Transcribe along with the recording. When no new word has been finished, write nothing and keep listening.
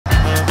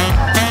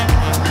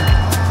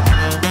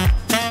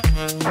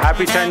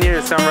Happy 10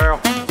 years,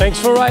 SunRail. Thanks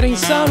for riding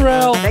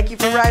SunRail. Thank you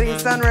for riding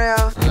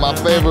SunRail. My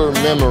favorite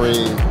memory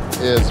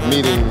is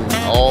meeting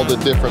all the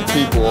different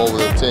people over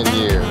the 10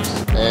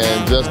 years.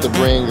 And just to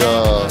bring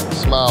a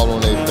smile on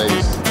their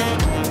face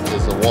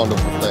is a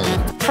wonderful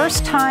thing.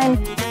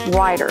 First-time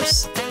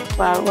riders,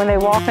 when they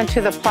walk into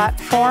the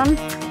platform,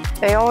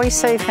 they always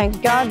say,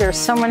 thank God there's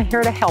someone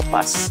here to help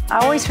us. I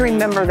always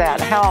remember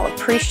that, how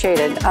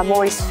appreciated I've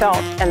always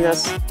felt in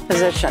this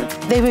position.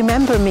 They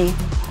remember me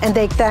and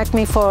they thank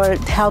me for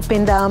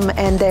helping them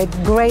and the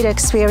great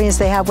experience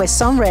they have with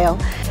SunRail.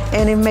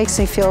 And it makes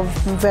me feel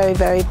very,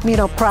 very,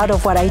 proud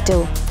of what I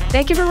do.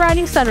 Thank you for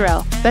riding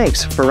SunRail.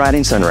 Thanks for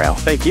riding SunRail.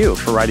 Thank you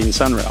for riding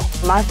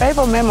SunRail. My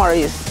favorite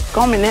memory is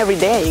coming every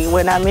day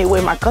when I meet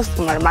with my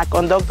customer, my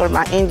conductor,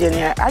 my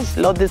engineer. I just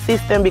love the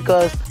system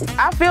because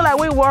I feel like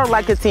we work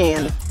like a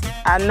team.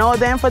 I know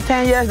them for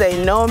 10 years,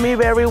 they know me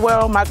very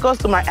well. My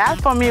customer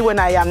asks for me when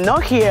I am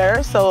not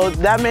here, so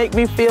that makes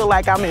me feel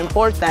like I'm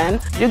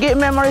important. You get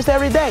memories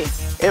every day,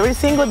 every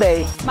single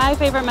day. My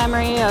favorite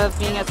memory of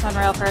being at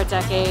SunRail for a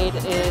decade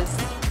is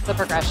the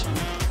progression.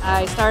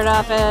 I started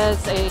off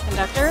as a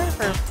conductor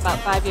for about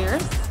 5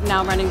 years. Now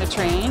I'm running the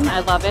train.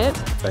 I love it.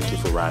 Thank you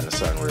for riding the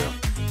SunRail.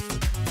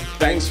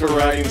 Thanks for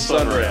riding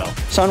SunRail.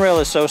 SunRail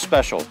is so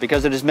special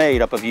because it is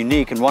made up of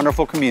unique and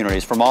wonderful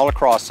communities from all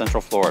across Central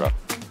Florida.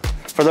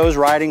 For those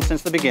riding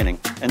since the beginning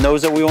and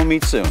those that we will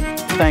meet soon,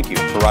 thank you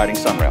for riding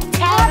SunRail.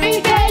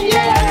 Happy 10 years,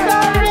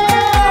 SunRail!